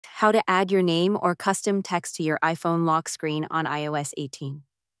How to add your name or custom text to your iPhone lock screen on iOS 18.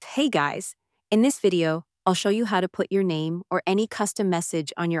 Hey guys, in this video, I'll show you how to put your name or any custom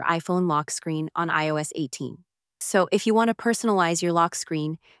message on your iPhone lock screen on iOS 18. So if you want to personalize your lock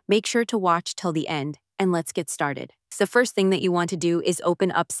screen, make sure to watch till the end, and let's get started. So the first thing that you want to do is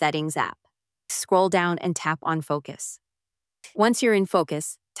open up Settings app. Scroll down and tap on Focus. Once you're in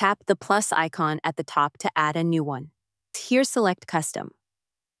Focus, tap the plus icon at the top to add a new one. Here select Custom.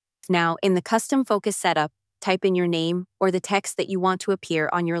 Now, in the Custom Focus setup, type in your name or the text that you want to appear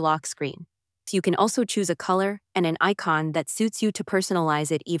on your lock screen. You can also choose a color and an icon that suits you to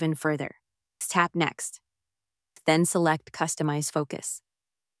personalize it even further. Tap Next. Then select Customize Focus.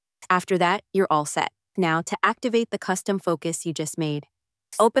 After that, you're all set. Now, to activate the custom focus you just made,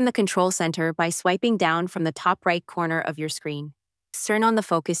 open the Control Center by swiping down from the top right corner of your screen. Turn on the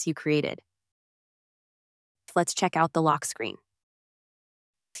focus you created. Let's check out the lock screen.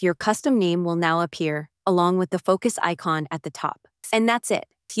 Your custom name will now appear, along with the focus icon at the top. And that's it.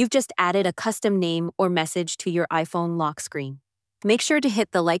 You've just added a custom name or message to your iPhone lock screen. Make sure to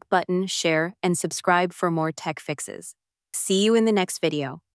hit the like button, share, and subscribe for more tech fixes. See you in the next video.